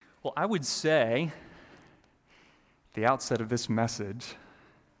Well, I would say, at the outset of this message,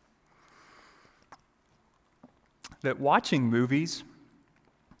 that watching movies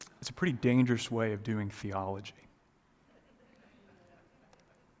is a pretty dangerous way of doing theology.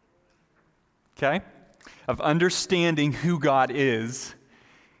 Okay? Of understanding who God is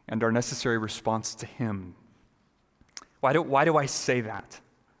and our necessary response to Him. Why do I say that?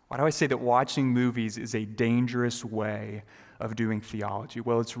 Why do I say that watching movies is a dangerous way of doing theology?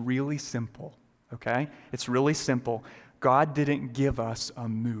 Well, it's really simple, okay? It's really simple. God didn't give us a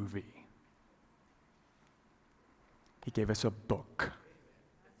movie. He gave us a book.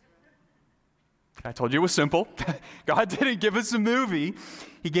 I told you it was simple. God didn't give us a movie.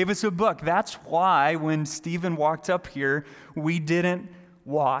 He gave us a book. That's why when Stephen walked up here, we didn't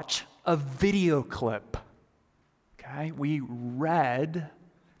watch a video clip. Okay? We read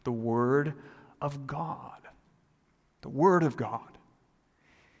the Word of God. The Word of God.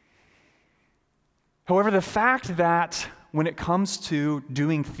 However, the fact that when it comes to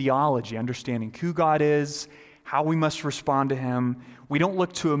doing theology, understanding who God is, how we must respond to Him, we don't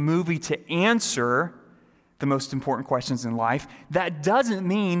look to a movie to answer the most important questions in life. That doesn't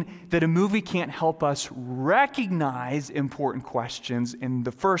mean that a movie can't help us recognize important questions in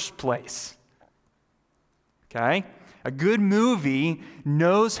the first place. Okay? A good movie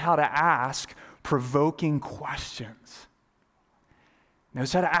knows how to ask provoking questions. It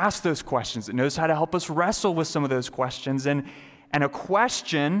knows how to ask those questions. It knows how to help us wrestle with some of those questions. And a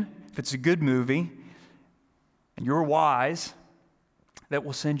question, if it's a good movie, and you're wise, that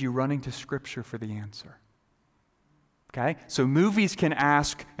will send you running to Scripture for the answer. Okay? So movies can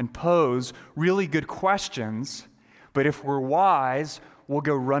ask and pose really good questions, but if we're wise, we'll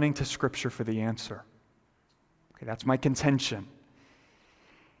go running to Scripture for the answer. Okay, that's my contention.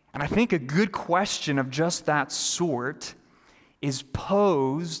 And I think a good question of just that sort is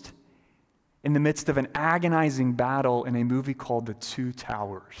posed in the midst of an agonizing battle in a movie called The Two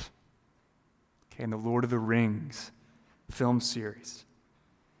Towers. Okay, in the Lord of the Rings film series.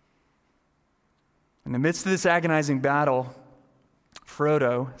 In the midst of this agonizing battle,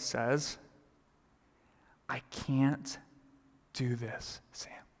 Frodo says, I can't do this,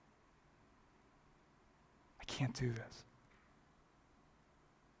 Sam. I can't do this.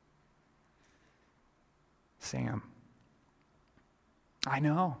 Sam, I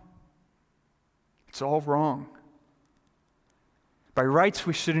know. It's all wrong. By rights,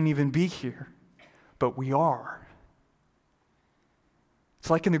 we shouldn't even be here, but we are. It's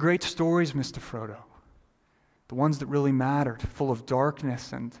like in the great stories, Mr. Frodo. The ones that really mattered, full of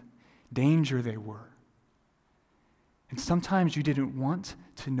darkness and danger they were. And sometimes you didn't want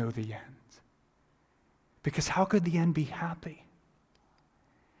to know the end. Because how could the end be happy?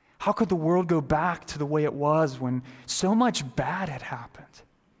 How could the world go back to the way it was when so much bad had happened?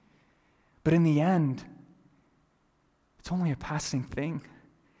 But in the end, it's only a passing thing,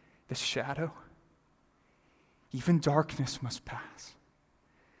 this shadow. Even darkness must pass.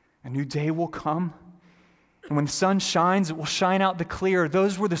 A new day will come. And when the sun shines, it will shine out the clear.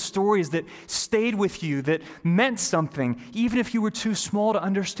 Those were the stories that stayed with you, that meant something, even if you were too small to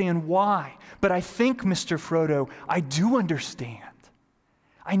understand why. But I think, Mr. Frodo, I do understand.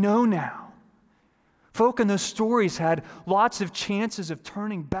 I know now. Folk in those stories had lots of chances of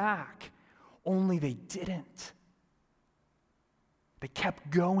turning back, only they didn't. They kept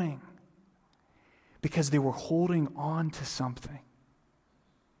going because they were holding on to something.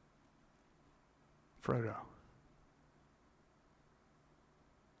 Frodo,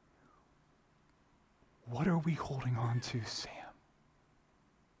 what are we holding on to, Sam?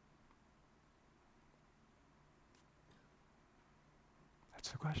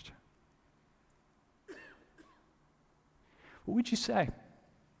 That's the question. What would you say?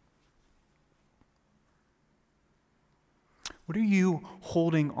 What are you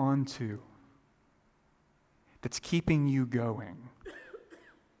holding on to that's keeping you going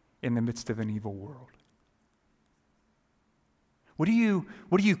in the midst of an evil world? What do you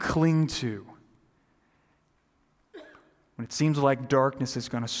cling to when it seems like darkness is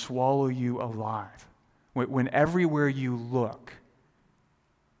going to swallow you alive? When everywhere you look,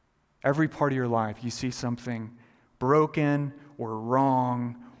 every part of your life, you see something broken or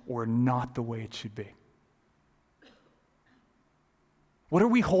wrong or not the way it should be. What are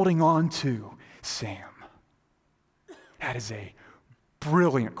we holding on to, Sam? That is a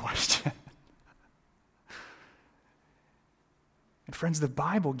brilliant question. And friends, the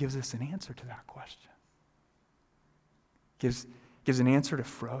Bible gives us an answer to that question. Gives an answer to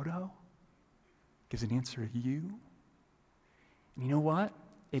Frodo. Gives an answer to you. And you know what?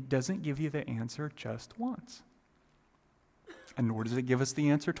 It doesn't give you the answer just once. And nor does it give us the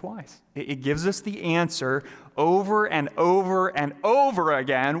answer twice. It gives us the answer over and over and over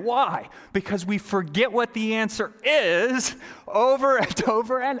again. Why? Because we forget what the answer is over and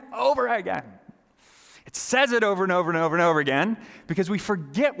over and over again. It says it over and over and over and over again because we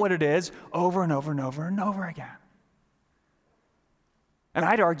forget what it is over and over and over and over again. And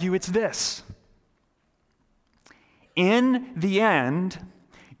I'd argue it's this. In the end,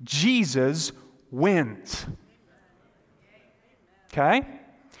 Jesus wins. Okay?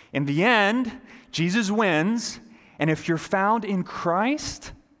 In the end, Jesus wins, and if you're found in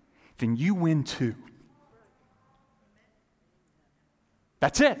Christ, then you win too.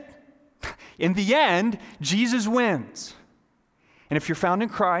 That's it. In the end, Jesus wins. And if you're found in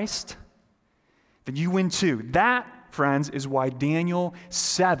Christ, then you win too. That, friends, is why Daniel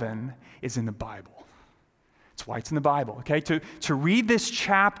 7 is in the Bible. That's why it's in the Bible, okay? To read this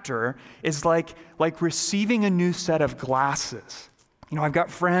chapter is like receiving a new set of glasses. You know, I've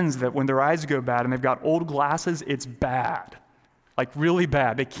got friends that when their eyes go bad and they've got old glasses, it's bad. Like really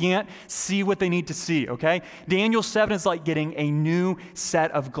bad. They can't see what they need to see, okay? Daniel 7 is like getting a new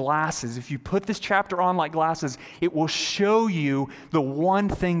set of glasses. If you put this chapter on like glasses, it will show you the one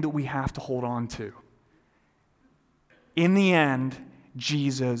thing that we have to hold on to. In the end,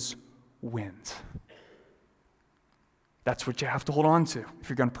 Jesus wins. That's what you have to hold on to if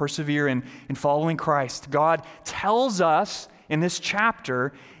you're going to persevere in following Christ. God tells us in this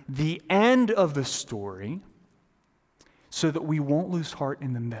chapter the end of the story so that we won't lose heart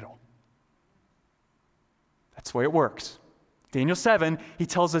in the middle. That's the way it works. Daniel 7, he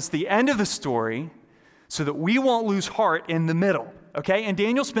tells us the end of the story so that we won't lose heart in the middle. Okay? And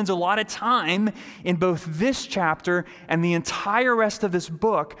Daniel spends a lot of time in both this chapter and the entire rest of this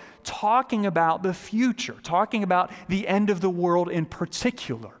book talking about the future, talking about the end of the world in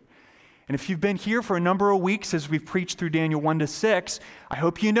particular. And if you've been here for a number of weeks as we've preached through Daniel 1 to 6, I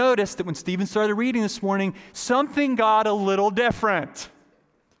hope you noticed that when Stephen started reading this morning, something got a little different.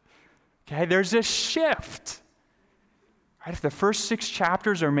 Okay, there's a shift. Right? If the first 6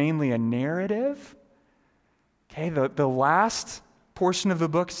 chapters are mainly a narrative, okay, the last portion of the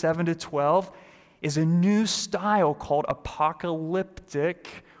book, 7 to 12, is a new style called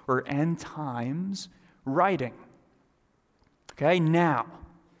apocalyptic or end times writing. Okay, now,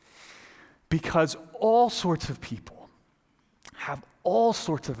 because all sorts of people have all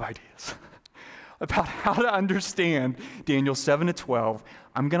sorts of ideas about how to understand Daniel 7 to 12,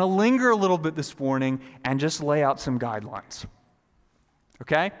 I'm going to linger a little bit this morning and just lay out some guidelines.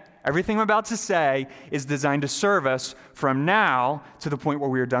 Okay? Everything I'm about to say is designed to serve us from now to the point where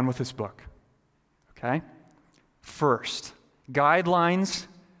we are done with this book. Okay? First, guidelines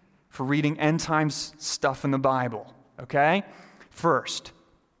for reading end times stuff in the Bible. Okay? First,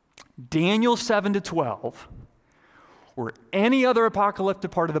 Daniel 7 to 12, or any other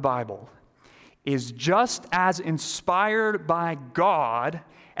apocalyptic part of the Bible, is just as inspired by God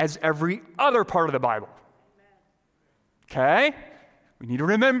as every other part of the Bible. Okay? We need to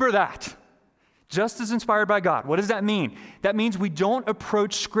remember that. Just as inspired by God. What does that mean? That means we don't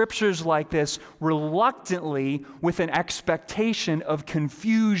approach scriptures like this reluctantly with an expectation of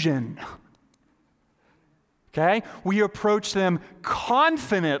confusion. Okay? We approach them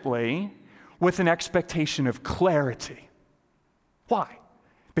confidently with an expectation of clarity. Why?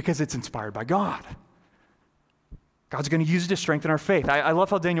 Because it's inspired by God. God's going to use it to strengthen our faith. I love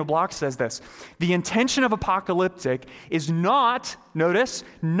how Daniel Block says this. The intention of apocalyptic is not, notice,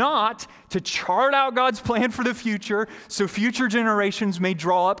 not to chart out God's plan for the future so future generations may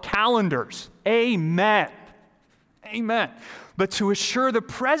draw up calendars. Amen. Amen. But to assure the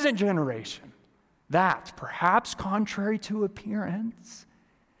present generation that, perhaps contrary to appearance,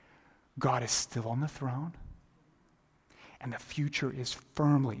 God is still on the throne and the future is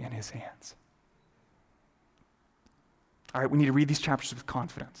firmly in his hands. All right, we need to read these chapters with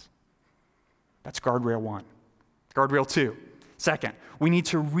confidence. That's guardrail 1. Guardrail 2. Second, we need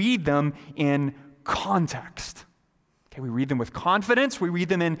to read them in context. Okay, we read them with confidence. We read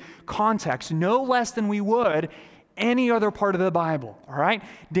them in context, no less than we would any other part of the Bible. All right?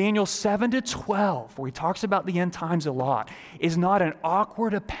 Daniel 7 to 12, where he talks about the end times a lot, is not an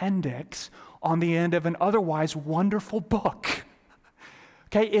awkward appendix on the end of an otherwise wonderful book.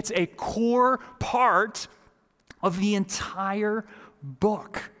 Okay, it's a core part of the entire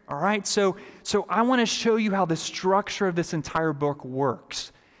book. All right? So I want to show you how the structure of this entire book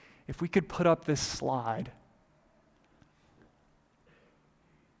works. If we could put up this slide.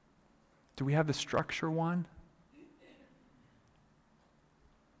 Do we have the structure one?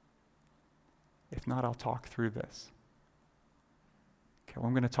 If not, I'll talk through this. Okay, well,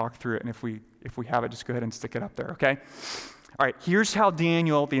 I'm going to talk through it, and if we have it, just go ahead and stick it up there, okay? All right, here's how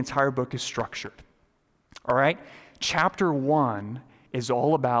Daniel, the entire book, is structured. All right, chapter 1 is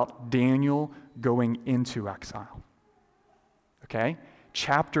all about Daniel going into exile. Okay,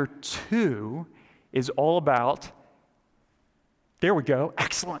 chapter 2 is all about, there we go,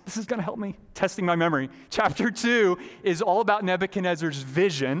 excellent, this is going to help me, testing my memory. Chapter 2 is all about Nebuchadnezzar's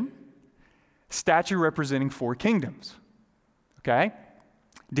vision, statue representing 4 kingdoms. Okay,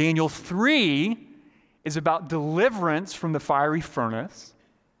 Daniel 3 is about deliverance from the fiery furnace.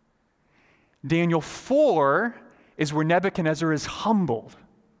 Daniel 4 is where Nebuchadnezzar is humbled.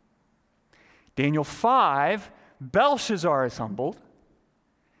 Daniel 5, Belshazzar is humbled.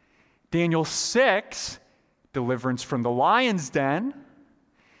 Daniel 6, deliverance from the lion's den.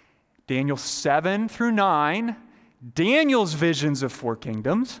 Daniel 7 through 9, Daniel's visions of 4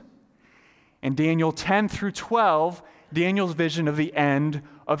 kingdoms. And Daniel 10 through 12, Daniel's vision of the end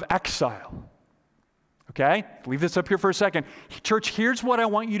of exile. Okay? Leave this up here for a second. Church, here's what I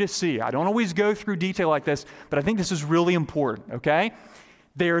want you to see. I don't always go through detail like this, but I think this is really important, okay?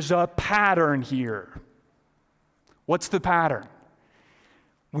 There's a pattern here. What's the pattern?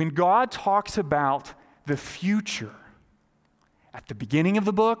 When God talks about the future at the beginning of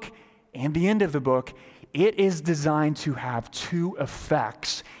the book and the end of the book, it is designed to have 2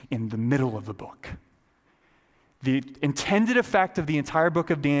 effects in the middle of the book. The intended effect of the entire book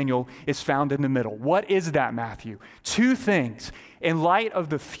of Daniel is found in the middle. What is that, Matthew? 2 things. In light of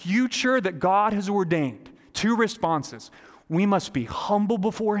the future that God has ordained, 2 responses. We must be humble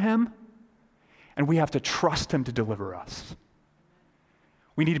before Him, and we have to trust Him to deliver us.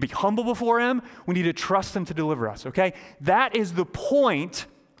 We need to be humble before Him. We need to trust Him to deliver us, okay? That is the point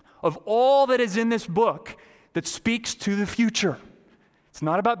of all that is in this book that speaks to the future. It's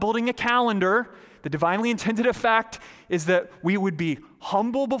not about building a calendar. The divinely intended effect is that we would be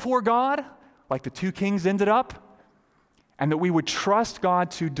humble before God, like the 2 kings ended up, and that we would trust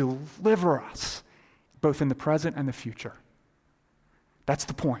God to deliver us, both in the present and the future. That's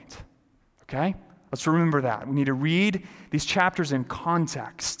the point, okay? Let's remember that. We need to read these chapters in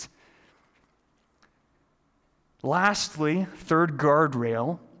context. Lastly, third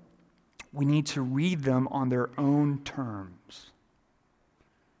guardrail, we need to read them on their own terms.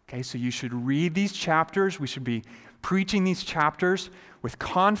 Okay, so you should read these chapters. We should be preaching these chapters with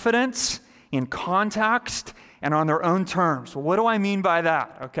confidence, in context, and on their own terms. Well, what do I mean by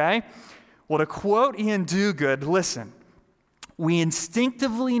that, okay? Well, to quote Ian Duguid, listen, we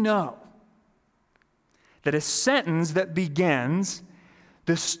instinctively know that a sentence that begins,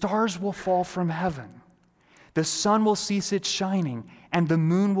 "The stars will fall from heaven, the sun will cease its shining, and the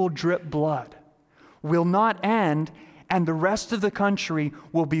moon will drip blood," will not end, and the rest of the country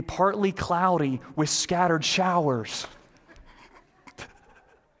will be partly cloudy with scattered showers.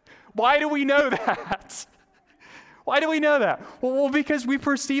 Why do we know that? Why do we know that? Well, because we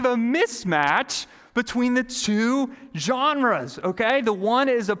perceive a mismatch between the 2 genres, okay? The one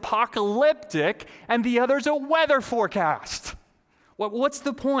is apocalyptic and the other is a weather forecast. What's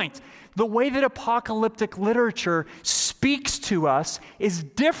the point? The way that apocalyptic literature speaks to us is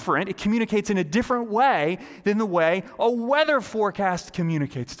different. It communicates in a different way than the way a weather forecast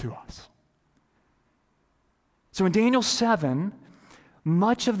communicates to us. So in Daniel 7,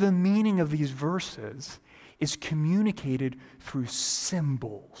 much of the meaning of these verses is communicated through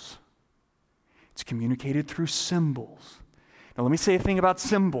symbols. It's communicated through symbols. Now, let me say a thing about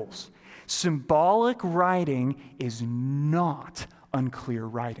symbols. Symbolic writing is not unclear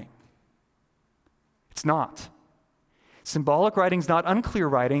writing. It's not. Symbolic writing is not unclear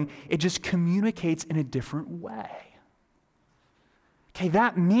writing. It just communicates in a different way. Okay,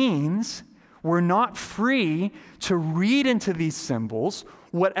 that means we're not free to read into these symbols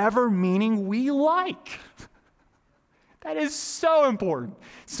whatever meaning we like. That is so important.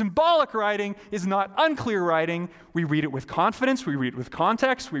 Symbolic writing is not unclear writing. We read it with confidence, we read it with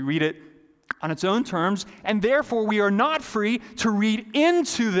context, we read it on its own terms, and therefore we are not free to read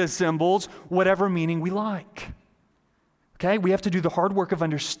into the symbols whatever meaning we like. Okay? We have to do the hard work of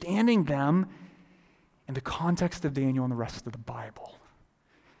understanding them in the context of Daniel and the rest of the Bible.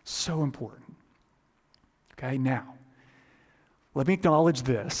 So important. Okay, now, let me acknowledge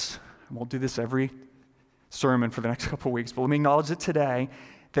this. I won't do this every sermon for the next couple of weeks, but let me acknowledge it today,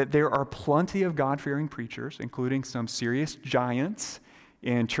 that there are plenty of God-fearing preachers, including some serious giants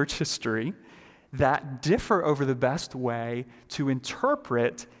in church history, that differ over the best way to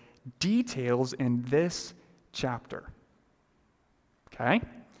interpret details in this chapter. Okay?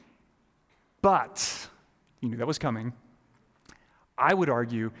 But, you knew that was coming, I would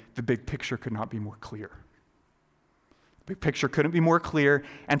argue the big picture could not be more clear. The picture couldn't be more clear.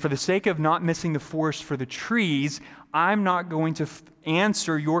 And for the sake of not missing the forest for the trees, I'm not going to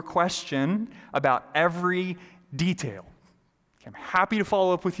answer your question about every detail. I'm happy to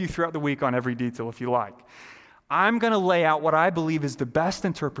follow up with you throughout the week on every detail if you like. I'm going to lay out what I believe is the best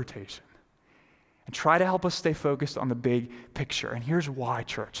interpretation and try to help us stay focused on the big picture. And here's why,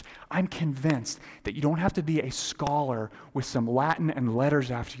 church. I'm convinced that you don't have to be a scholar with some Latin and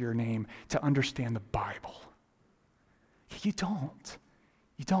letters after your name to understand the Bible. You don't.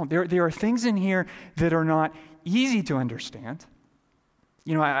 You don't. There are things in here that are not easy to understand.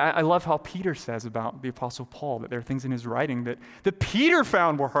 You know, I love how Peter says about the Apostle Paul that there are things in his writing that Peter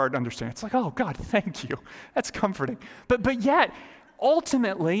found were hard to understand. It's like, oh, God, thank you. That's comforting. But yet,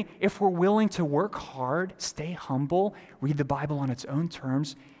 ultimately, if we're willing to work hard, stay humble, read the Bible on its own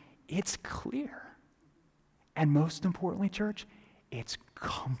terms, it's clear. And most importantly, church, it's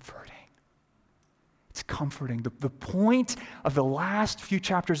comforting. It's comforting. The point of the last few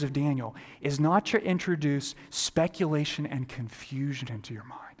chapters of Daniel is not to introduce speculation and confusion into your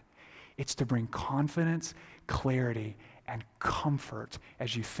mind. It's to bring confidence, clarity, and comfort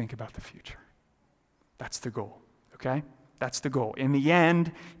as you think about the future. That's the goal, okay? That's the goal. In the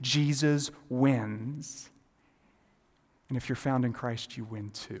end, Jesus wins. And if you're found in Christ, you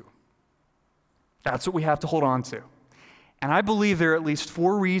win too. That's what we have to hold on to. And I believe there are at least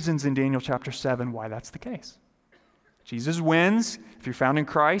 4 reasons in Daniel chapter 7 why that's the case. Jesus wins. If you're found in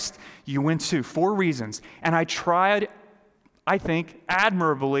Christ, you win too. 4 reasons. And I tried, I think,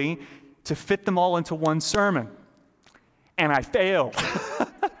 admirably to fit them all into one sermon. And I failed.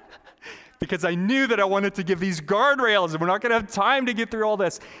 Because I knew that I wanted to give these guardrails, and we're not going to have time to get through all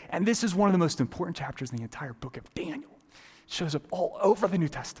this. And this is one of the most important chapters in the entire book of Daniel. It shows up all over the New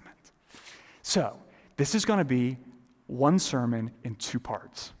Testament. So, this is going to be one sermon in 2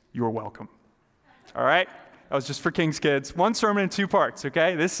 parts. You're welcome. All right? That was just for King's kids. One sermon in 2 parts,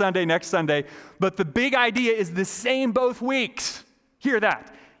 okay? This Sunday, next Sunday. But the big idea is the same both weeks. Hear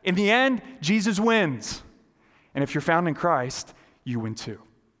that. In the end, Jesus wins. And if you're found in Christ, you win too.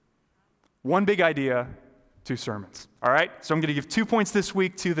 One big idea, 2 sermons. All right? So I'm going to give 2 points this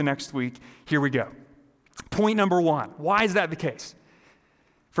week, 2 the next week. Here we go. Point number 1. Why is that the case?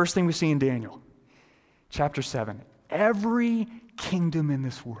 First thing we see in Daniel, chapter 7. Every kingdom in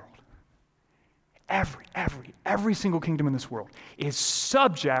this world, every single kingdom in this world is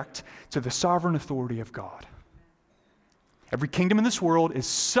subject to the sovereign authority of God. Every kingdom in this world is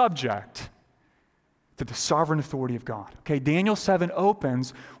subject to the sovereign authority of God. Okay, Daniel 7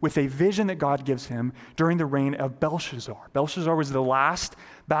 opens with a vision that God gives him during the reign of Belshazzar. Belshazzar was the last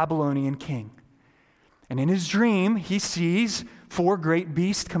Babylonian king. And in his dream, he sees 4 great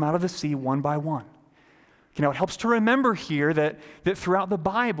beasts come out of the sea one by one. You know, it helps to remember here that throughout the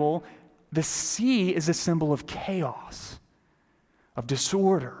Bible, the sea is a symbol of chaos, of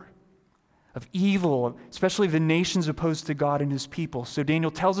disorder, of evil, especially the nations opposed to God and his people. So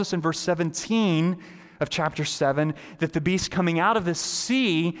Daniel tells us in verse 17 of chapter 7 that the beasts coming out of the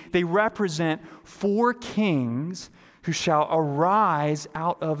sea, they represent 4 kings who shall arise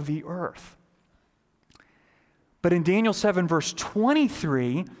out of the earth. But in Daniel 7 verse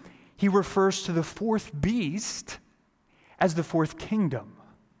 23, he refers to the 4th beast as the 4th kingdom,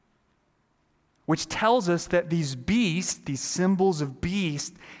 which tells us that these beasts, these symbols of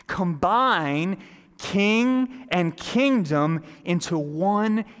beast, combine king and kingdom into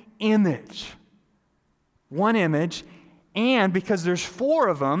one image. One image, and because there's 4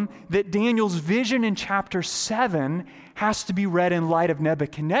 of them, that Daniel's vision in chapter 7 has to be read in light of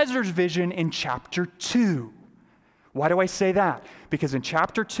Nebuchadnezzar's vision in chapter 2. Why do I say that? Because in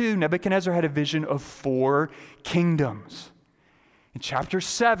chapter 2, Nebuchadnezzar had a vision of 4 kingdoms. In chapter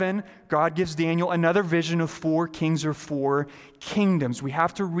 7, God gives Daniel another vision of 4 kings or 4 kingdoms. We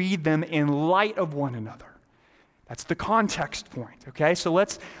have to read them in light of one another. That's the context point, okay? So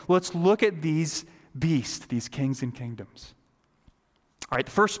let's look at these beasts, these kings and kingdoms. All right,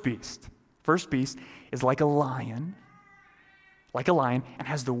 the first beast is like a lion, and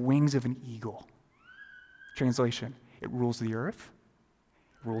has the wings of an eagle. Translation, it rules the earth,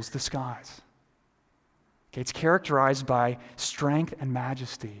 it rules the skies. Okay, it's characterized by strength and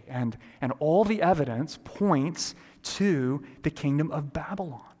majesty, and all the evidence points to the kingdom of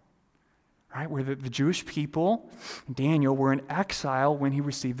Babylon, right? Where the Jewish people, Daniel, were in exile when he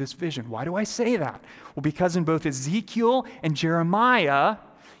received this vision. Why do I say that? Well, because in both Ezekiel and Jeremiah,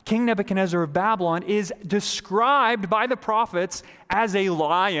 King Nebuchadnezzar of Babylon is described by the prophets as a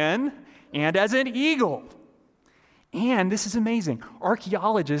lion and as an eagle. And this is amazing.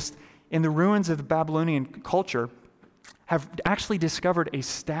 Archaeologists in the ruins of the Babylonian culture have actually discovered a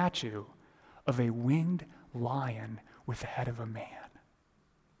statue of a winged lion with the head of a man.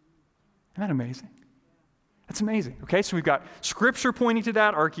 Isn't that amazing? That's amazing. Okay, so we've got scripture pointing to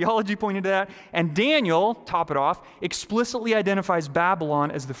that, archaeology pointing to that, and Daniel, top it off, explicitly identifies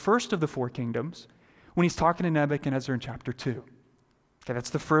Babylon as the first of the four kingdoms when he's talking to Nebuchadnezzar in chapter 2. Okay,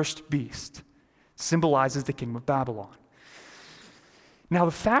 that's the first beast. Symbolizes the kingdom of Babylon. Now,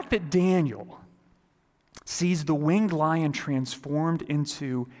 the fact that Daniel sees the winged lion transformed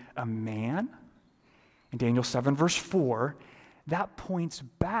into a man, in Daniel 7, verse 4, that points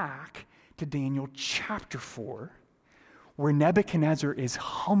back to Daniel chapter 4, where Nebuchadnezzar is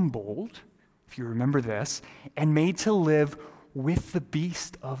humbled, if you remember this, and made to live with the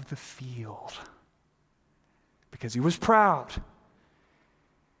beast of the field because he was proud.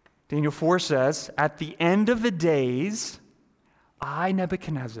 Daniel 4 says, "At the end of the days, I,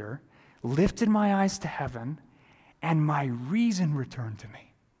 Nebuchadnezzar, lifted my eyes to heaven, and my reason returned to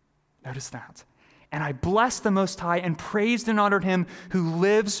me." Notice that. "And I blessed the Most High and praised and honored him who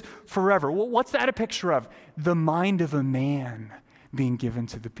lives forever." Well, what's that a picture of? The mind of a man being given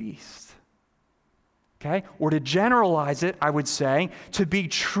to the beast. Okay? Or to generalize it, I would say, to be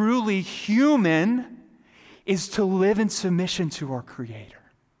truly human is to live in submission to our Creator.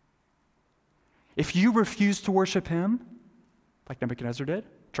 If you refuse to worship him, like Nebuchadnezzar did,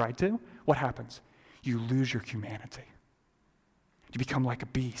 tried to, what happens? You lose your humanity. You become like a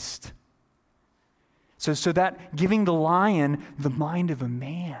beast. So that giving the lion the mind of a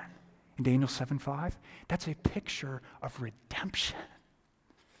man in Daniel 7:5, that's a picture of redemption,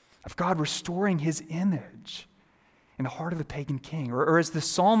 of God restoring his image in the heart of the pagan king. Or as the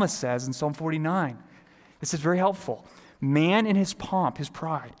psalmist says in Psalm 49, this is very helpful. "Man in his pomp, his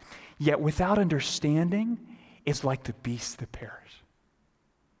pride, yet without understanding is like the beasts that perish."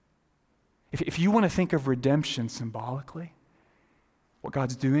 If you want to think of redemption symbolically, what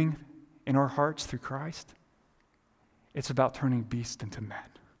God's doing in our hearts through Christ, it's about turning beast into men.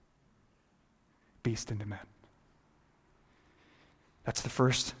 Beast into men. That's the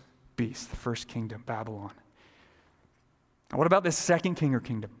first beast, the first kingdom, Babylon. Now, what about this second king or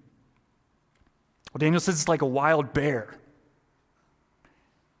kingdom? Well, Daniel says it's like a wild bear.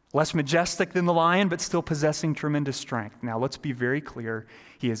 Less majestic than the lion, but still possessing tremendous strength. Now, let's be very clear.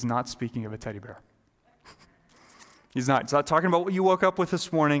 He is not speaking of a teddy bear. He's not talking about what you woke up with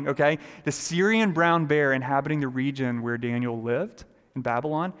this morning, okay? The Syrian brown bear inhabiting the region where Daniel lived in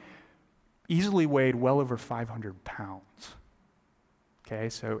Babylon easily weighed well over 500 pounds. Okay,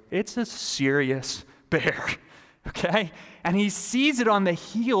 so it's a serious bear, okay? And he sees it on the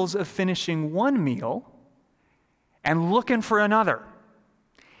heels of finishing one meal and looking for another.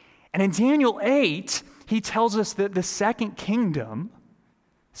 And in Daniel 8, he tells us that the second kingdom,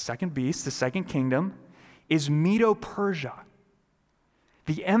 second beast, the second kingdom, is Medo-Persia,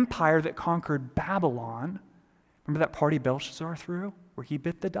 the empire that conquered Babylon. Remember that party Belshazzar threw where he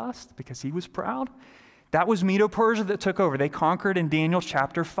bit the dust because he was proud? That was Medo-Persia that took over. They conquered in Daniel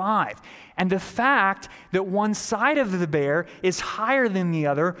chapter 5. And the fact that one side of the bear is higher than the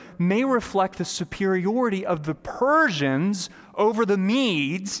other may reflect the superiority of the Persians over the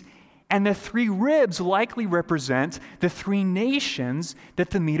Medes, and the three ribs likely represent the three nations that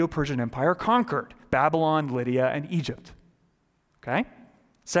the Medo-Persian Empire conquered: Babylon, Lydia, and Egypt. Okay?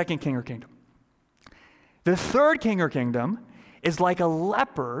 Second king or kingdom. The third king or kingdom is like a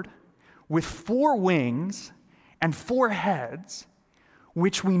leopard with 4 wings and 4 heads,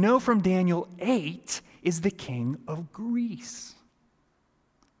 which we know from Daniel 8 is the king of Greece.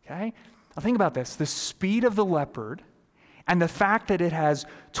 Okay? Now think about this. The speed of the leopard and the fact that it has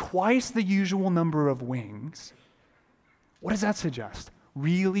twice the usual number of wings, what does that suggest?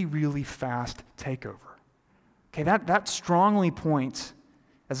 Really, really fast takeover. Okay, that strongly points,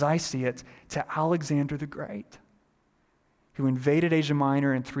 as I see it, to Alexander the Great, who invaded Asia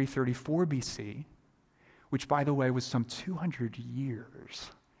Minor in 334 BC, which, by the way, was some 200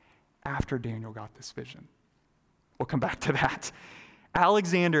 years after Daniel got this vision. We'll come back to that.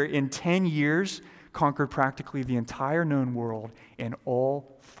 Alexander, in 10 years, conquered practically the entire known world in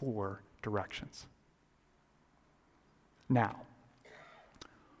all 4 directions. Now,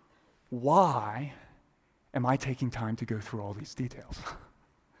 why am I taking time to go through all these details?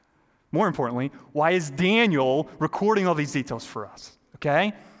 More importantly, why is Daniel recording all these details for us?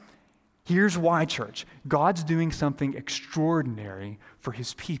 Okay? Here's why, church. God's doing something extraordinary for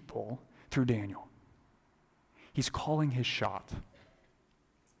his people through Daniel. He's calling his shot.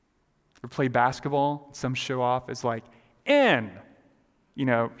 You play basketball, some show off is like, in,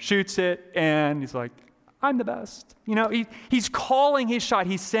 shoots it, and he's like, I'm the best. He's calling his shot.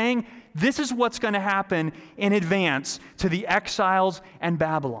 He's saying, this is what's going to happen in advance to the exiles and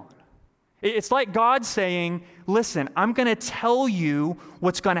Babylon. It's like God saying, listen, I'm going to tell you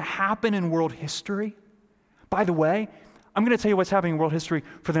what's going to happen in world history. By the way, I'm going to tell you what's happening in world history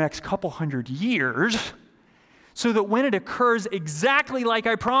for the next couple hundred years, so that when it occurs exactly like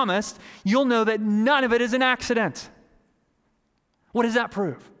I promised, you'll know that none of it is an accident. What does that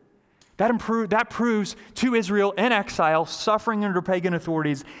prove? That proves to Israel in exile, suffering under pagan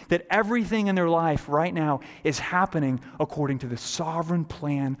authorities, that everything in their life right now is happening according to the sovereign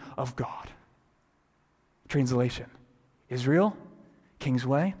plan of God. Translation: Israel,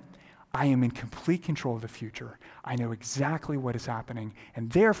 Kingsway, I am in complete control of the future. I know exactly what is happening,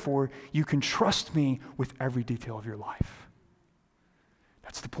 and therefore you can trust me with every detail of your life.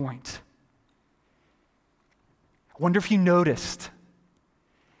 That's the point. I wonder if you noticed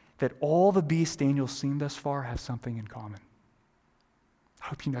that all the beasts Daniel's seen thus far have something in common. I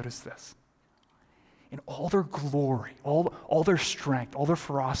hope you notice this. In all their glory, all their strength, all their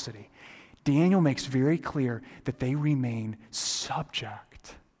ferocity, Daniel makes very clear that they remain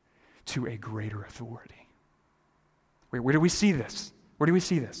subject to a greater authority. Wait, where do we see this? Where do we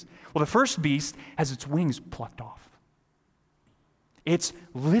see this? Well, the first beast has its wings plucked off. It's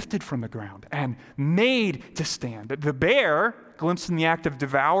lifted from the ground and made to stand. The bear, glimpsed in the act of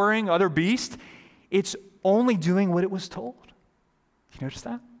devouring other beasts, it's only doing what it was told. You notice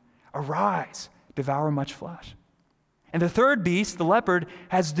that? Arise, devour much flesh. And the third beast, the leopard,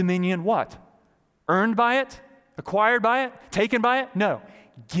 has dominion what? Earned by it? Acquired by it? Taken by it? No.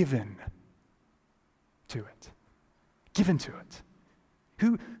 Given to it. Given to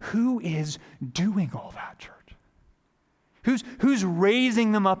it. Who is doing all that, church? Who's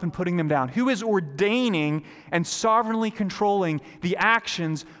raising them up and putting them down? Who is ordaining and sovereignly controlling the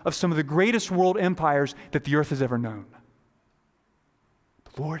actions of some of the greatest world empires that the earth has ever known?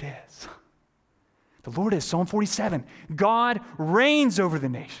 The Lord is. The Lord is. Psalm 47. God reigns over the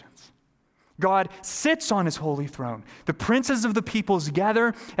nations. God sits on his holy throne. The princes of the peoples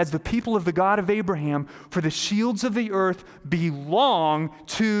gather as the people of the God of Abraham, for the shields of the earth belong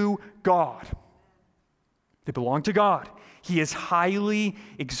to God. They belong to God. He is highly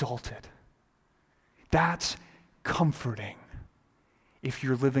exalted. That's comforting if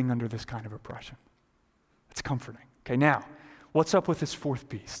you're living under this kind of oppression. It's comforting. Okay, now, what's up with this fourth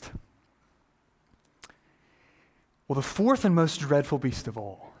beast? Well, the fourth and most dreadful beast of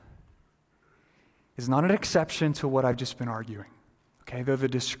all is not an exception to what I've just been arguing. Okay, though the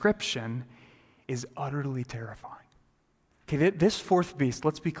description is utterly terrifying. Okay, this fourth beast,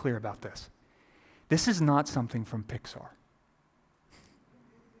 let's be clear about this. This is not something from Pixar.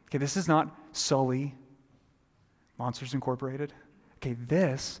 Okay, this is not Sully, Monsters Incorporated. Okay,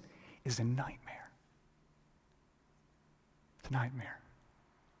 this is a nightmare. It's a nightmare.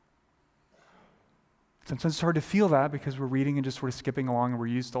 Sometimes it's hard to feel that because we're reading and just sort of skipping along and we're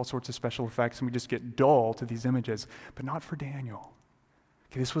used to all sorts of special effects and we just get dull to these images, but not for Daniel.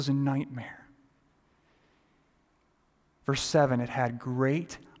 Okay, this was a nightmare. Verse 7, it had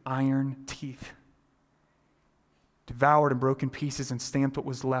great iron teeth. Devoured and broken pieces and stamped what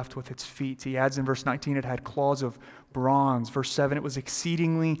was left with its feet. He adds in verse 19, it had claws of bronze. Verse 7, it was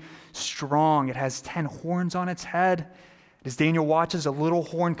exceedingly strong. It has 10 horns on its head. As Daniel watches, a little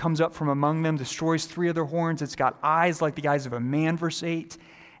horn comes up from among them, destroys 3 of their horns. It's got eyes like the eyes of a man, verse 8,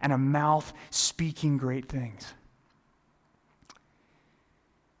 and a mouth speaking great things.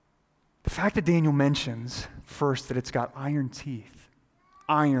 The fact that Daniel mentions first that it's got iron teeth,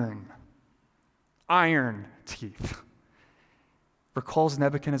 iron teeth, recalls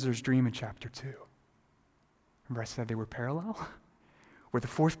Nebuchadnezzar's dream in chapter 2. Remember I said they were parallel? Where the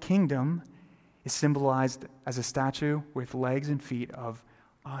fourth kingdom is symbolized as a statue with legs and feet of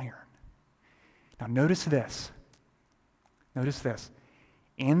iron. Now notice this. Notice this.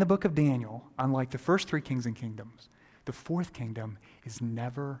 In the book of Daniel, unlike the first 3 kings and kingdoms, the fourth kingdom is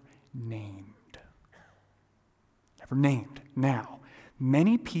never named. Never named. Now,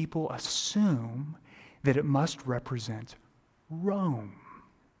 many people assume that it must represent Rome.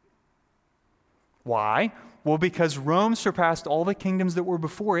 Why? Well, because Rome surpassed all the kingdoms that were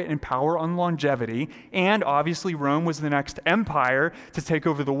before it in power and longevity, and obviously Rome was the next empire to take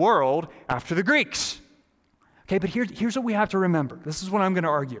over the world after the Greeks. Okay, but here's what we have to remember. This is what I'm going to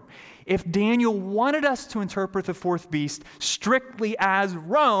argue. If Daniel wanted us to interpret the fourth beast strictly as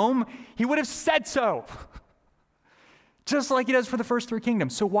Rome, he would have said so. Just like he does for the first 3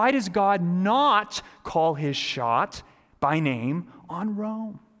 kingdoms. So why does God not call his shot by name on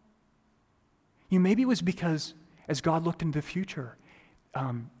Rome? Maybe it was because as God looked into the future,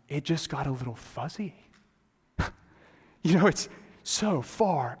 it just got a little fuzzy. It's so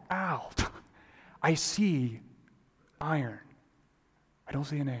far out. I see iron. I don't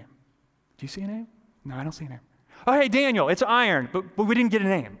see a name. Do you see a name? No, I don't see a name. Oh, hey, Daniel, it's iron, but we didn't get a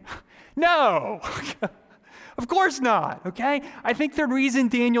name. No, of course not, okay? I think the reason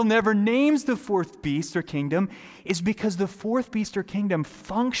Daniel never names the fourth beast or kingdom is because the fourth beast or kingdom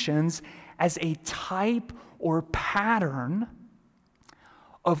functions as a type or pattern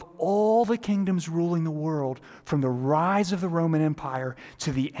of all the kingdoms ruling the world from the rise of the Roman Empire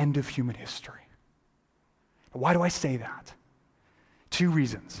to the end of human history. Why do I say that? 2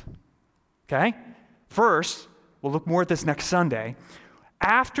 reasons, okay? First, we'll look more at this next Sunday.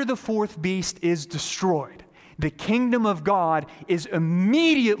 After the fourth beast is destroyed, the kingdom of God is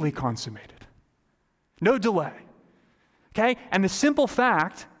immediately consummated. No delay, okay? And the simple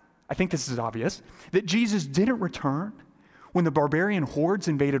fact, I think this is obvious, that Jesus didn't return when the barbarian hordes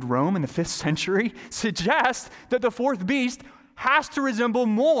invaded Rome in the 5th century suggests that the fourth beast has to resemble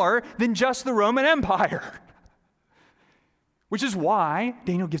more than just the Roman Empire. Which is why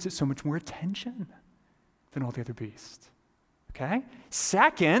Daniel gives it so much more attention than all the other beasts. Okay?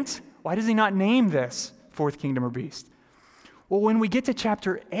 Second, why does he not name this fourth kingdom or beast? Well, when we get to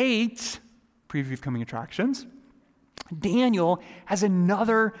chapter 8, preview of coming attractions, Daniel has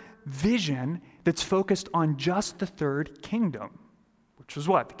another vision that's focused on just the third kingdom, which was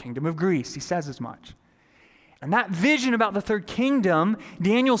what? The kingdom of Greece. He says as much. And that vision about the third kingdom,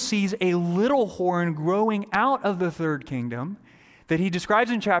 Daniel sees a little horn growing out of the third kingdom that he describes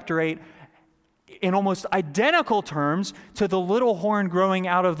in chapter 8 in almost identical terms to the little horn growing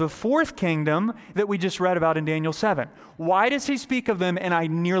out of the fourth kingdom that we just read about in Daniel 7. Why does he speak of them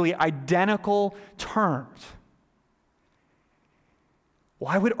in nearly identical terms?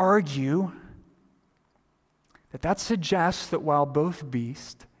 Well, I would argue that suggests that while both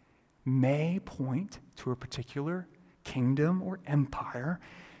beasts may point to a particular kingdom or empire,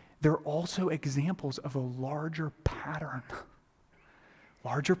 they're also examples of a larger pattern.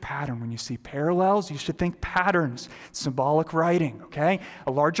 Larger pattern. When you see parallels, you should think patterns, symbolic writing, okay?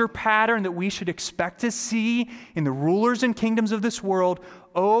 A larger pattern that we should expect to see in the rulers and kingdoms of this world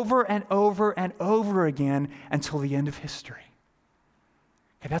over and over and over again until the end of history.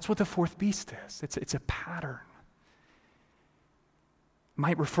 Okay, that's what the fourth beast is. It's a pattern. It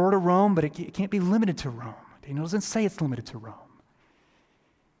might refer to Rome, but it can't be limited to Rome. Daniel doesn't say it's limited to Rome.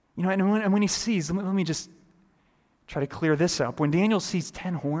 You know, and when he sees, let me just try to clear this up. When Daniel sees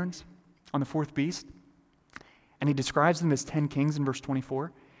 10 horns on the fourth beast, and he describes them as 10 kings in verse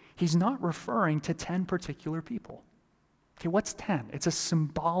 24, he's not referring to 10 particular people. Okay, what's 10? It's a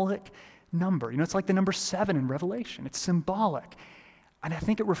symbolic number. You know, it's like the number 7 in Revelation. It's symbolic. And I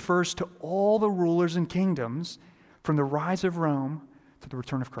think it refers to all the rulers and kingdoms from the rise of Rome to the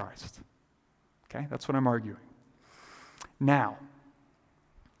return of Christ. Okay, that's what I'm arguing. Now,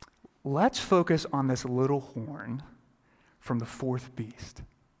 let's focus on this little horn from the fourth beast.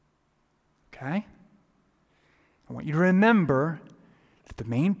 Okay? I want you to remember that the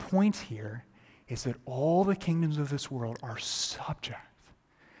main point here is that all the kingdoms of this world are subject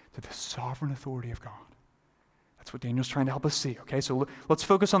to the sovereign authority of God. That's what Daniel's trying to help us see, okay? So let's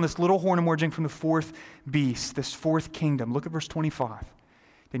focus on this little horn emerging from the fourth beast, this fourth kingdom. Look at verse 25,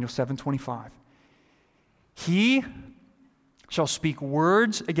 Daniel 7:25. He shall speak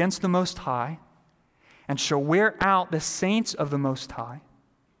words against the Most High, and shall wear out the saints of the Most High,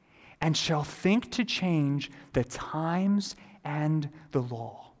 and shall think to change the times and the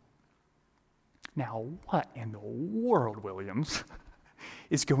law. Now, what in the world, Williams,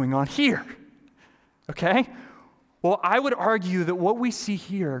 is going on here? Okay? Well, I would argue that what we see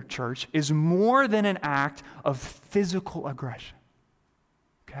here, church, is more than an act of physical aggression.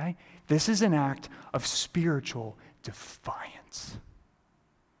 Okay? This is an act of spiritual defiance.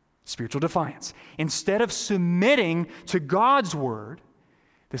 Spiritual defiance. Instead of submitting to God's word,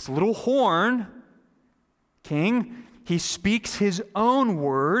 this little horn king, he speaks his own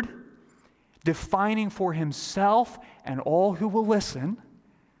word, defining for himself and all who will listen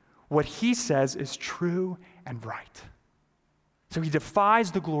what he says is true and right. So he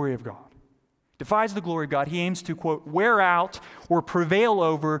defies the glory of God. Defies the glory of God. He aims to, quote, wear out or prevail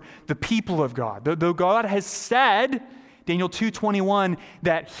over the people of God. Though God has said, Daniel 2:21,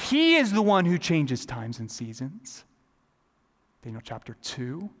 that he is the one who changes times and seasons. Daniel chapter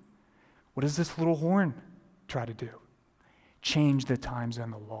 2. What does this little horn try to do? Change the times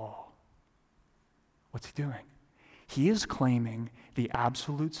and the law. What's he doing? He is claiming the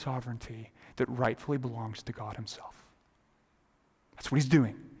absolute sovereignty that rightfully belongs to God himself. That's what he's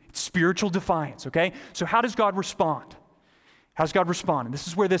doing. It's spiritual defiance, okay? So how does God respond? How does God respond? And this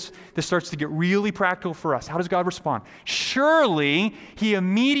is where this starts to get really practical for us. How does God respond? Surely he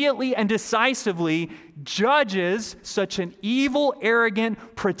immediately and decisively judges such an evil,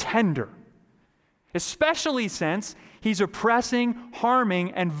 arrogant pretender. especially since he's oppressing,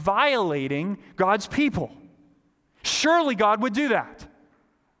 harming, and violating God's people. Surely God would do that.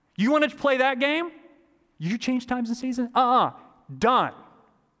 You want to play that game? You change times and seasons? Done.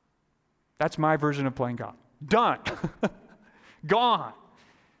 That's my version of playing God. Done. Gone.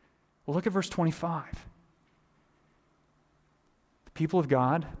 Well, look at verse 25. The people of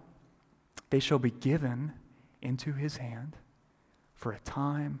God, they shall be given into his hand for a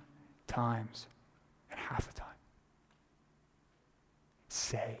time, times, and half a time.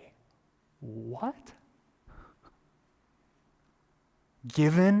 Say, what?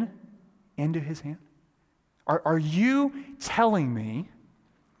 Given into his hand? Are you telling me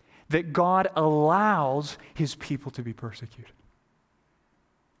that God allows his people to be persecuted?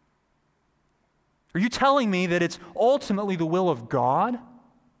 Are you telling me that it's ultimately the will of God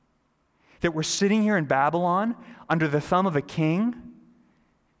that we're sitting here in Babylon under the thumb of a king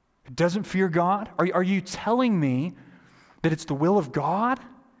who doesn't fear God? Are you telling me that it's the will of God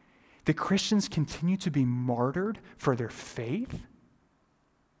that Christians continue to be martyred for their faith?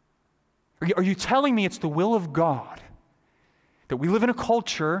 Are you telling me it's the will of God that we live in a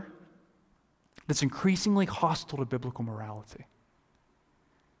culture that's increasingly hostile to biblical morality?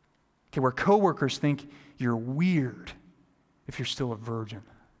 Okay, where coworkers think you're weird if you're still a virgin.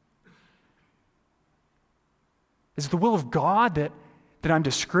 Is it the will of God that I'm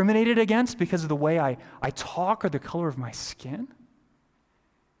discriminated against because of the way I talk or the color of my skin?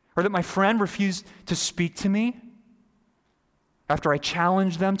 Or that my friend refused to speak to me after I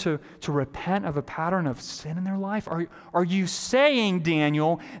challenged them to repent of a pattern of sin in their life? Are you saying,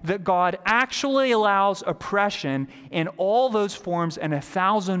 Daniel, that God actually allows oppression in all those forms and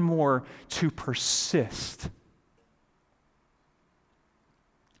 1,000 more to persist?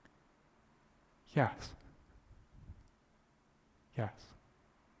 Yes. Yes.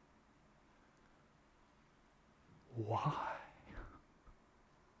 Why?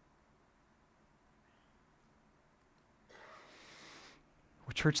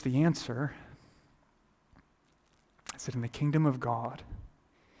 Well, church, the answer is that in the kingdom of God,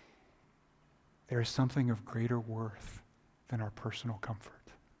 there is something of greater worth than our personal comfort.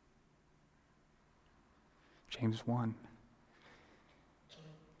 James 1.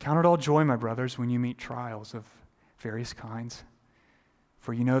 Count it all joy, my brothers, when you meet trials of various kinds,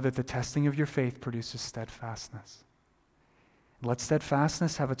 for you know that the testing of your faith produces steadfastness. Let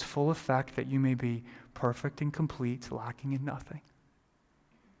steadfastness have its full effect, that you may be perfect and complete, lacking in nothing.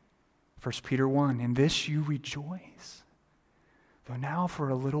 1 Peter 1, in this you rejoice, though now for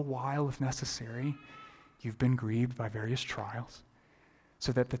a little while, if necessary, you've been grieved by various trials,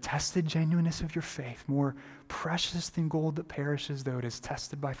 so that the tested genuineness of your faith, more precious than gold that perishes though it is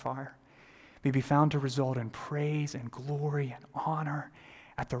tested by fire, may be found to result in praise and glory and honor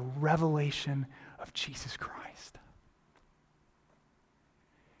at the revelation of Jesus Christ.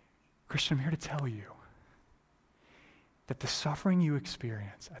 Christian, I'm here to tell you that the suffering you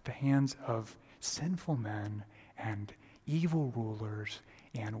experience at the hands of sinful men and evil rulers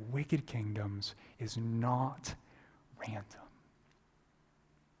and wicked kingdoms is not random.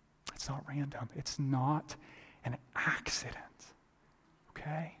 It's not random. It's not an accident.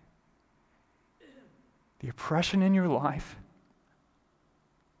 Okay? The oppression in your life,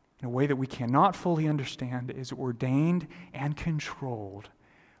 in a way that we cannot fully understand, is ordained and controlled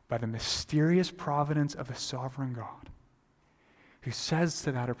by the mysterious providence of a sovereign God, who says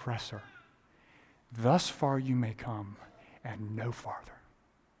to that oppressor, thus far you may come and no farther.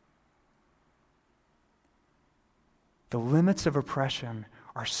 The limits of oppression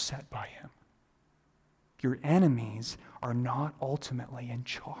are set by him. Your enemies are not ultimately in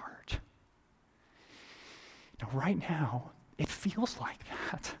charge. Now, right now, it feels like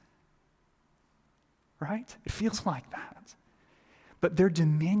that. Right? It feels like that. But their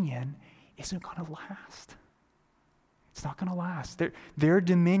dominion isn't going to last. It's not going to last. Their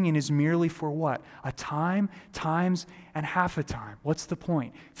dominion is merely for what? A time, times, and half a time. What's the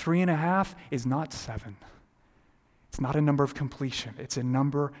point? 3.5 is not 7. It's not a number of completion. It's a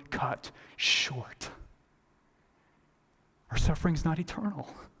number cut short. Our suffering's not eternal.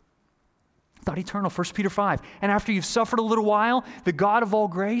 It's not eternal. 1 Peter 5. And after you've suffered a little while, the God of all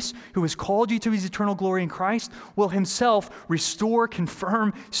grace, who has called you to his eternal glory in Christ, will himself restore,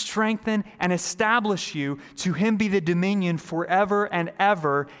 confirm, strengthen, and establish you. To him be the dominion forever and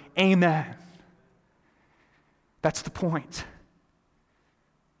ever. Amen. That's the point.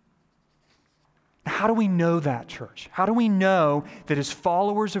 How do we know that, church? How do we know that as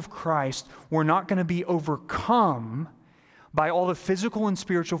followers of Christ, we're not going to be overcome by all the physical and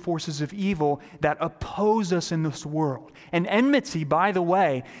spiritual forces of evil that oppose us in this world. And enmity, by the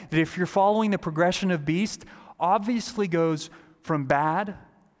way, that if you're following the progression of beast, obviously goes from bad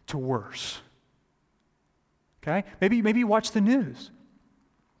to worse. Okay? Maybe you watch the news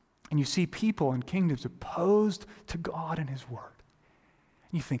and you see people and kingdoms opposed to God and His Word.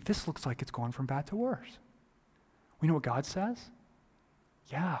 And you think, this looks like it's gone from bad to worse. We know what God says?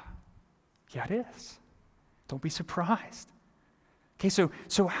 Yeah, it is. Don't be surprised. Okay,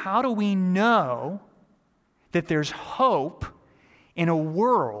 so how do we know that there's hope in a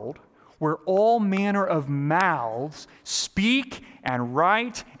world where all manner of mouths speak and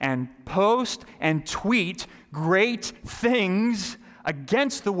write and post and tweet great things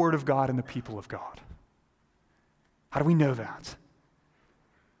against the Word of God and the people of God? How do we know that?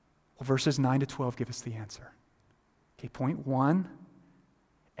 Well, verses 9 to 12 give us the answer. Okay, point 1,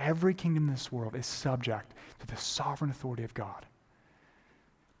 every kingdom in this world is subject to the sovereign authority of God.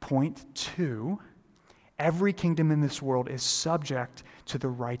 Point 2, every kingdom in this world is subject to the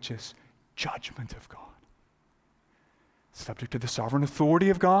righteous judgment of God. Subject to the sovereign authority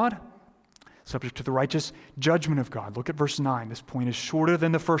of God, subject to the righteous judgment of God. Look at verse 9. This point is shorter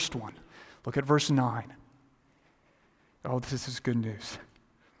than the first one. Look at verse 9. Oh, this is good news.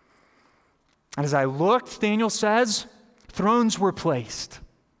 And as I looked, Daniel says, thrones were placed,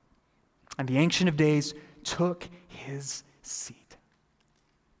 and the Ancient of Days took his seat.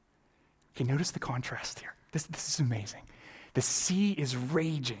 Okay, notice the contrast here. This is amazing. The sea is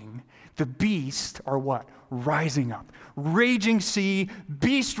raging. The beast are what? Rising up. Raging sea,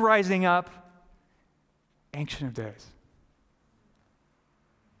 beast rising up. Ancient of Days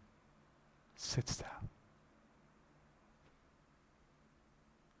sits down.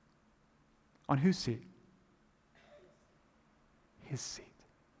 On whose seat? His seat.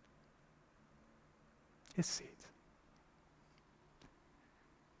 His seat.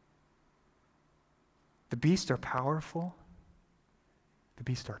 The beasts are powerful. The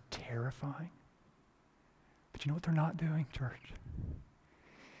beasts are terrifying. But you know what they're not doing, church?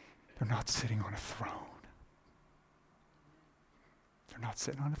 They're not sitting on a throne. They're not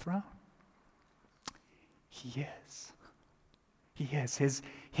sitting on a throne. He is. He is.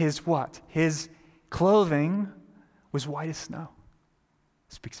 His what? His clothing was white as snow.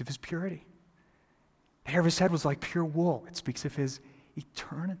 It speaks of his purity. The hair of his head was like pure wool. It speaks of his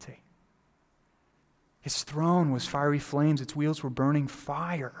eternity. His throne was fiery flames. Its wheels were burning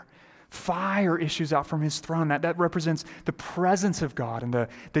fire. Fire issues out from his throne. That represents the presence of God and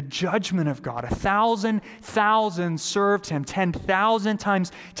the judgment of God. 1,000,000 served him. 10,000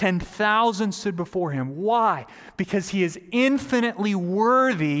 times 10,000 stood before him. Why? Because he is infinitely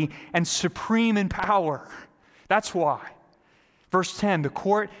worthy and supreme in power. That's why. Verse 10, the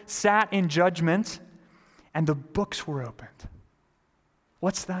court sat in judgment and the books were opened.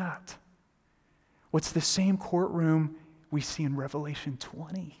 What's that? What's the same courtroom we see in Revelation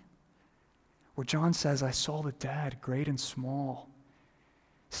 20? Where John says, I saw the dead, great and small,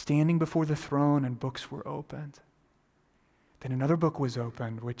 standing before the throne, and books were opened. Then another book was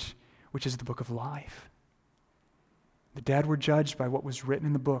opened, which is the book of life. The dead were judged by what was written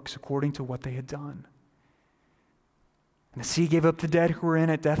in the books according to what they had done. And the sea gave up the dead who were in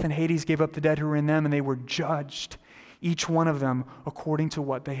it. Death and Hades gave up the dead who were in them, and they were judged, each one of them according to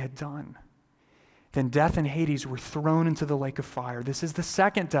what they had done. Then death and Hades were thrown into the lake of fire. This is the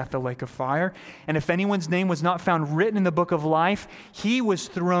second death, the lake of fire. And if anyone's name was not found written in the book of life, he was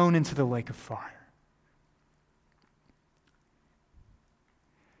thrown into the lake of fire.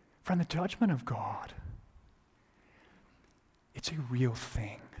 From the judgment of God, it's a real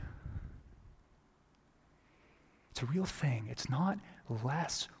thing. It's a real thing. It's not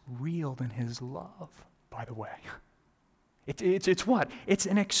less real than his love, by the way. It's what? It's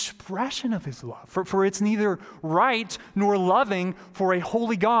an expression of his love. For it's neither right nor loving for a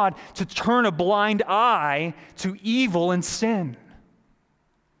holy God to turn a blind eye to evil and sin.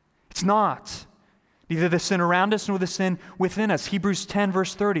 It's not. Neither the sin around us nor the sin within us. Hebrews 10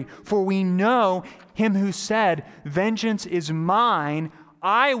 verse 30. For we know him who said, vengeance is mine,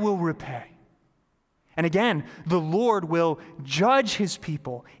 I will repay. And again, the Lord will judge his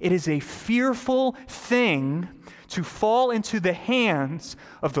people. It is a fearful thing to fall into the hands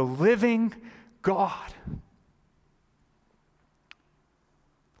of the living God.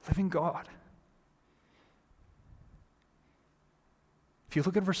 Living God. If you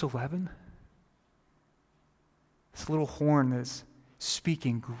look at verse 11, this little horn is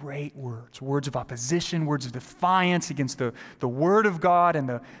speaking great words of opposition, words of defiance against the word of God and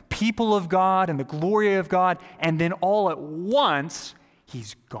the people of God and the glory of God, and then all at once,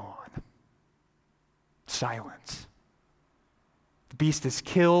 he's gone. Silence. beast is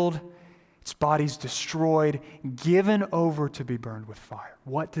killed, its body's destroyed, given over to be burned with fire.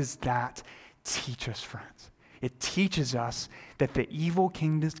 What does that teach us, friends? It teaches us that the evil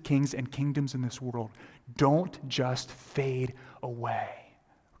kings and kingdoms in this world don't just fade away.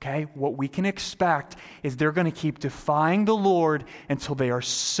 Okay? What we can expect is they're going to keep defying the Lord until they are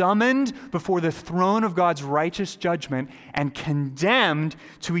summoned before the throne of God's righteous judgment and condemned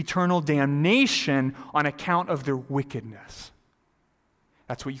to eternal damnation on account of their wickedness.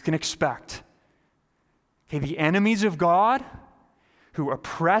 That's what you can expect. Okay, the enemies of God who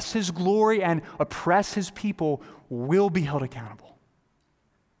oppress his glory and oppress his people will be held accountable.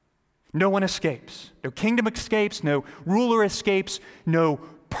 No one escapes. No kingdom escapes. No ruler escapes. No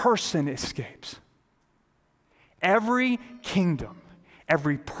person escapes. Every kingdom,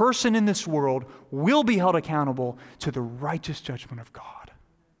 every person in this world will be held accountable to the righteous judgment of God.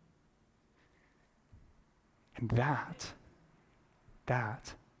 And that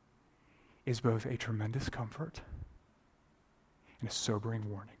is both a tremendous comfort and a sobering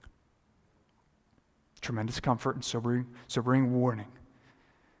warning. Tremendous comfort and sobering warning.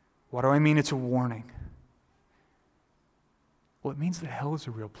 What do I mean it's a warning? Well, it means that hell is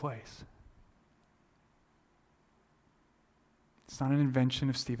a real place. It's not an invention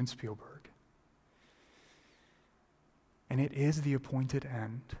of Steven Spielberg. And it is the appointed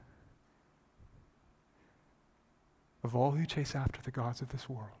end of all who chase after the gods of this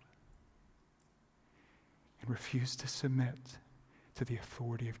world and refuse to submit to the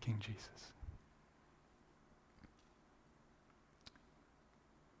authority of King Jesus.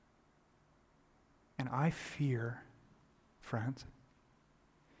 And I fear, friends,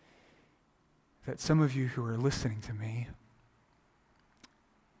 that some of you who are listening to me,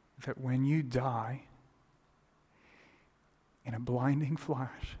 that when you die in a blinding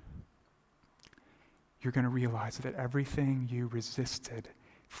flash, you're going to realize that everything you resisted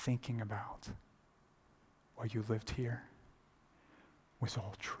thinking about while you lived here was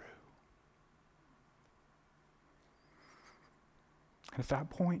all true. And at that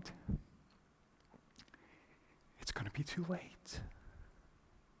point, it's going to be too late.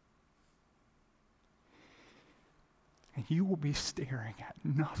 And you will be staring at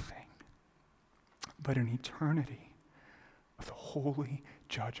nothing but an eternity of the holy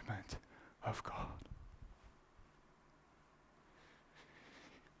judgment of God.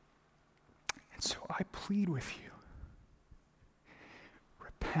 And so I plead with you,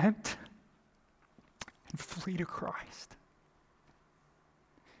 repent and flee to Christ.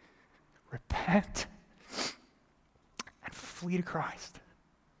 Repent and flee to Christ.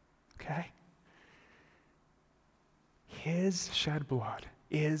 Okay? His shed blood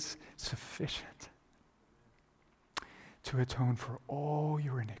is sufficient to atone for all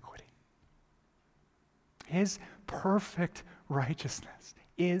your iniquity. His perfect righteousness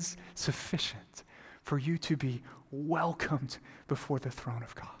is sufficient for you to be welcomed before the throne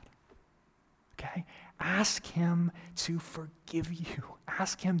of God. Okay? Ask him to forgive you.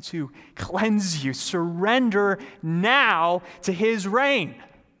 Ask him to cleanse you. Surrender now to his reign.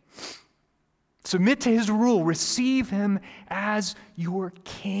 Submit to his rule. Receive him as your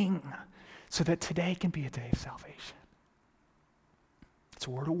king so that today can be a day of salvation. It's a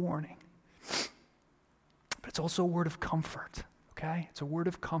word of warning, but it's also a word of comfort. Okay? It's a word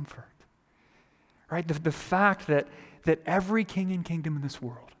of comfort. Right? The fact that every king and kingdom in this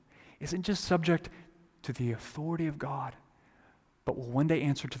world isn't just subject to the authority of God, but will one day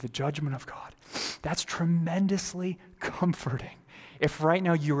answer to the judgment of God. That's tremendously comforting. If right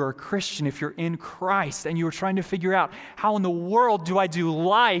now you are a Christian, if you're in Christ and you are trying to figure out how in the world do I do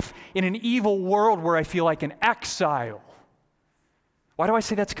life in an evil world where I feel like an exile? Why do I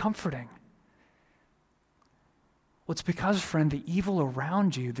say that's comforting? Well, it's because, friend, the evil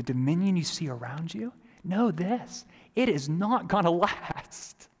around you, the dominion you see around you, know this, it is not going to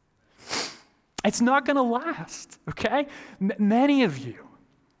last. It's not going to last, okay? Many of you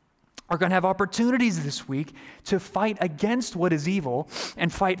are going to have opportunities this week to fight against what is evil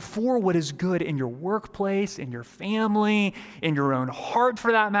and fight for what is good in your workplace, in your family, in your own heart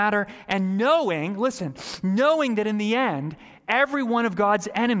for that matter, and knowing that in the end, every one of God's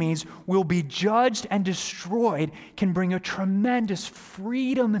enemies will be judged and destroyed can bring a tremendous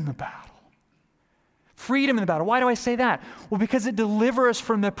freedom in the battle. Freedom in the battle. Why do I say that? Well, because it delivers us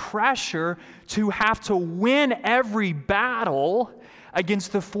from the pressure to have to win every battle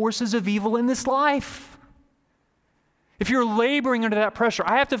against the forces of evil in this life. If you're laboring under that pressure,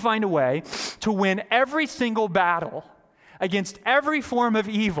 I have to find a way to win every single battle against every form of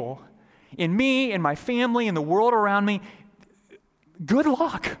evil in me, in my family, in the world around me. Good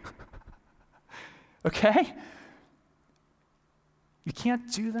luck. Okay? You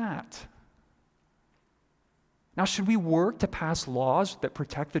can't do that. Now, should we work to pass laws that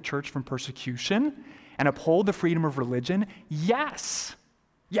protect the church from persecution and uphold the freedom of religion? Yes.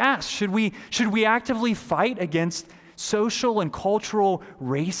 Yes. Should we actively fight against social and cultural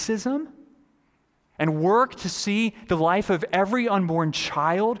racism and work to see the life of every unborn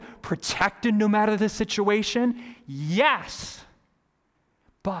child protected no matter the situation? Yes.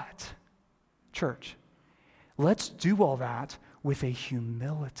 But, church, let's do all that with a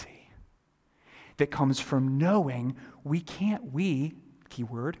humility that comes from knowing we can't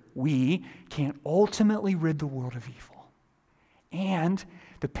ultimately rid the world of evil. And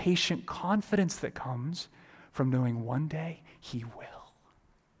the patient confidence that comes from knowing one day he will.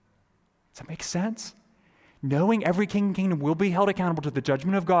 Does that make sense? Knowing every king and kingdom will be held accountable to the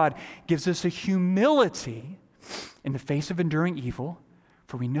judgment of God gives us a humility in the face of enduring evil,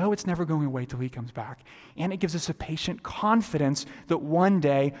 for we know it's never going away till he comes back. And it gives us a patient confidence that one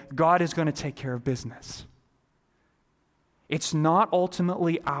day God is going to take care of business. It's not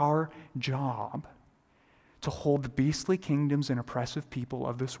ultimately our job to hold the beastly kingdoms and oppressive people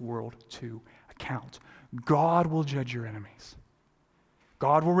of this world to account. God will judge your enemies.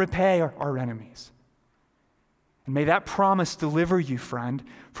 God will repay our enemies. And may that promise deliver you, friend,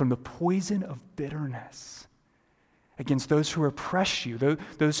 from the poison of bitterness against those who oppress you,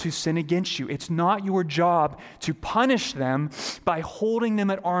 those who sin against you. It's not your job to punish them by holding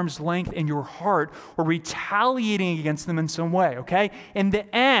them at arm's length in your heart or retaliating against them in some way, okay? In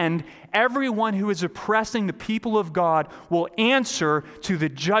the end, everyone who is oppressing the people of God will answer to the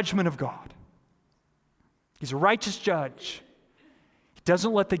judgment of God. He's a righteous judge. He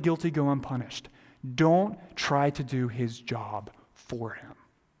doesn't let the guilty go unpunished. Don't try to do his job for him.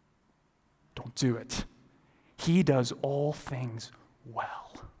 Don't do it. He does all things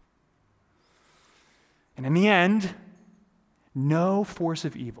well. And in the end, no force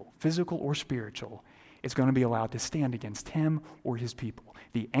of evil, physical or spiritual, is going to be allowed to stand against him or his people.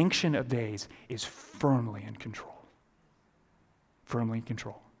 The Ancient of Days is firmly in control. Firmly in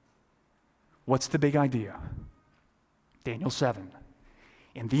control. What's the big idea? Daniel 7.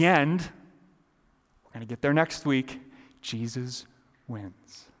 In the end, we're going to get there next week, Jesus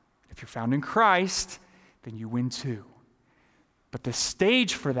wins. If you're found in Christ, then you win too. But the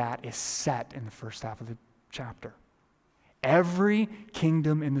stage for that is set in the first half of the chapter. Every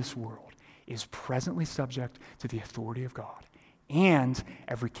kingdom in this world is presently subject to the authority of God. And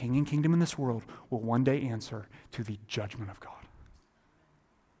every king and kingdom in this world will one day answer to the judgment of God.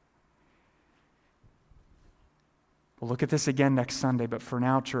 We'll look at this again next Sunday, but for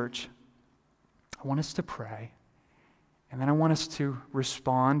now, church, I want us to pray, and then I want us to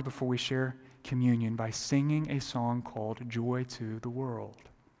respond before we share communion by singing a song called Joy to the World.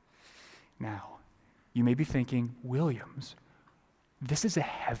 Now, you may be thinking, Williams, this is a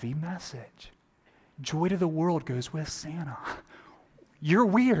heavy message. Joy to the world goes with Santa. You're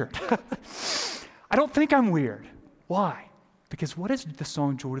weird. I don't think I'm weird. Why? Because what does the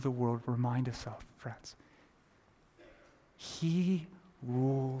song Joy to the World remind us of, friends? He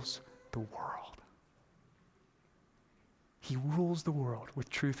rules the world. He rules the world with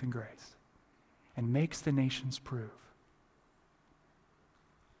truth and grace and makes the nations prove.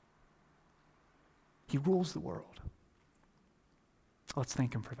 He rules the world. Let's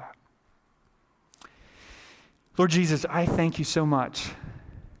thank him for that. Lord Jesus, I thank you so much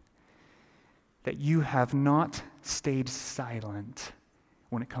that you have not stayed silent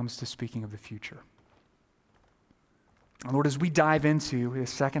when it comes to speaking of the future. And Lord, as we dive into the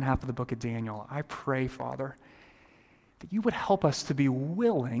second half of the book of Daniel, I pray, Father, that you would help us to be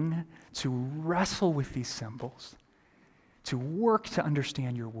willing to wrestle with these symbols, to work to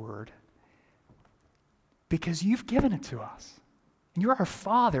understand your word, because you've given it to us. And you're our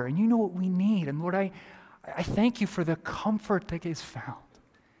Father, and you know what we need. And Lord, I thank you for the comfort that is found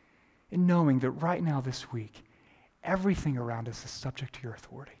in knowing that right now this week, everything around us is subject to your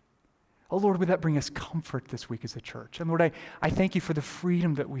authority. Oh Lord, would that bring us comfort this week as a church? And Lord, I thank you for the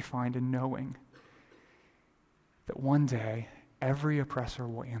freedom that we find in knowing that one day every oppressor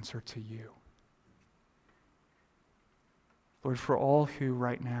will answer to you. Lord, for all who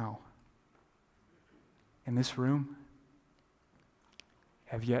right now in this room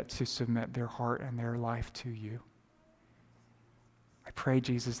have yet to submit their heart and their life to you, I pray,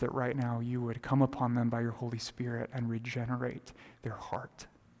 Jesus, that right now you would come upon them by your Holy Spirit and regenerate their heart.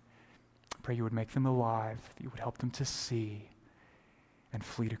 I pray you would make them alive, that you would help them to see and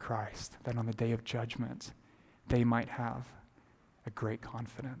flee to Christ, that on the day of judgment they might have a great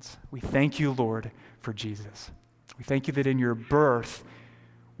confidence. We thank you, Lord, for Jesus. We thank you that in your birth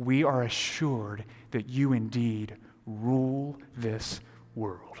we are assured that you indeed rule this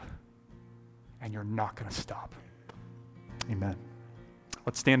world. And you're not going to stop. Amen.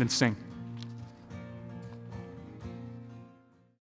 Let's stand and sing.